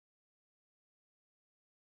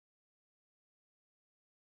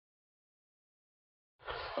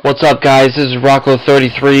What's up, guys? This is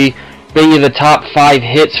Rocco33, bringing you the top 5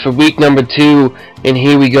 hits for week number 2, and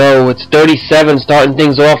here we go. It's 37 starting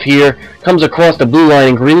things off here. Comes across the blue line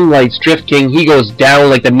and green lights. Drift King, he goes down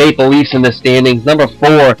like the Maple Leafs in the standings. Number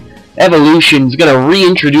 4, Evolution's going to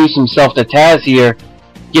reintroduce himself to Taz here.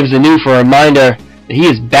 Gives the new for a reminder that he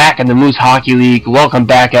is back in the Moose Hockey League. Welcome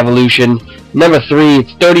back, Evolution. Number 3,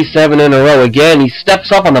 it's 37 in a row again. He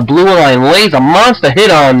steps up on the blue line, lays a monster hit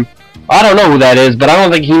on... I don't know who that is, but I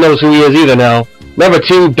don't think he knows who he is either now. Number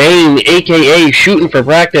 2, Bane, a.k.a. Shooting for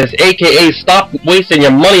Practice, a.k.a. Stop Wasting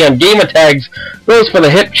Your Money on Gamer Tags, goes for the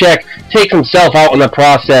hip check, takes himself out in the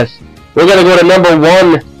process. We're going to go to number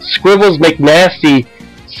 1, Scribbles McNasty,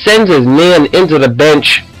 sends his man into the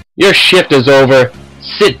bench. Your shift is over.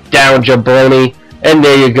 Sit down, jabroni. And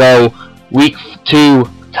there you go. Week 2,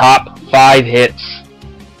 top 5 hits.